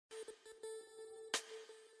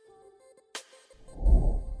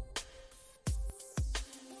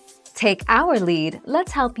Take our lead,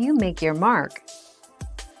 let's help you make your mark.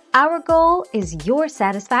 Our goal is your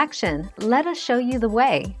satisfaction. Let us show you the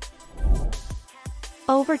way.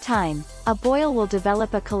 Over time, a boil will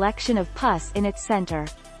develop a collection of pus in its center.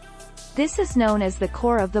 This is known as the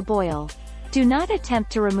core of the boil. Do not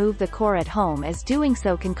attempt to remove the core at home, as doing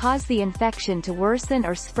so can cause the infection to worsen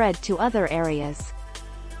or spread to other areas.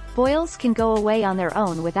 Boils can go away on their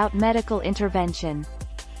own without medical intervention.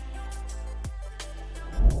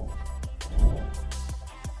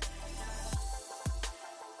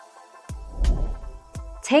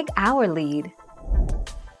 Take our lead.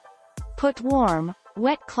 Put warm,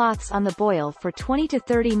 wet cloths on the boil for 20 to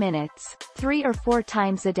 30 minutes, 3 or 4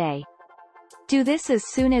 times a day. Do this as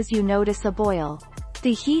soon as you notice a boil.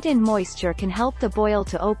 The heat and moisture can help the boil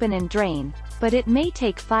to open and drain, but it may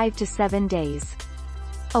take 5 to 7 days.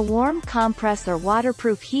 A warm compress or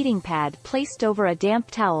waterproof heating pad placed over a damp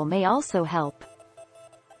towel may also help.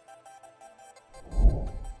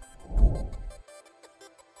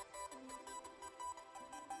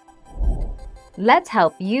 Let's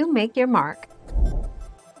help you make your mark.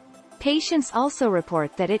 Patients also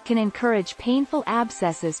report that it can encourage painful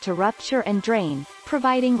abscesses to rupture and drain,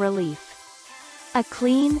 providing relief. A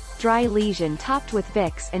clean, dry lesion topped with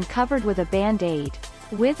Vicks and covered with a band-aid,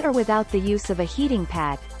 with or without the use of a heating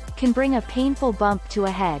pad, can bring a painful bump to a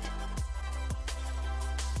head.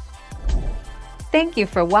 Thank you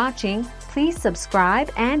for watching. Please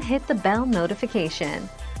subscribe and hit the bell notification.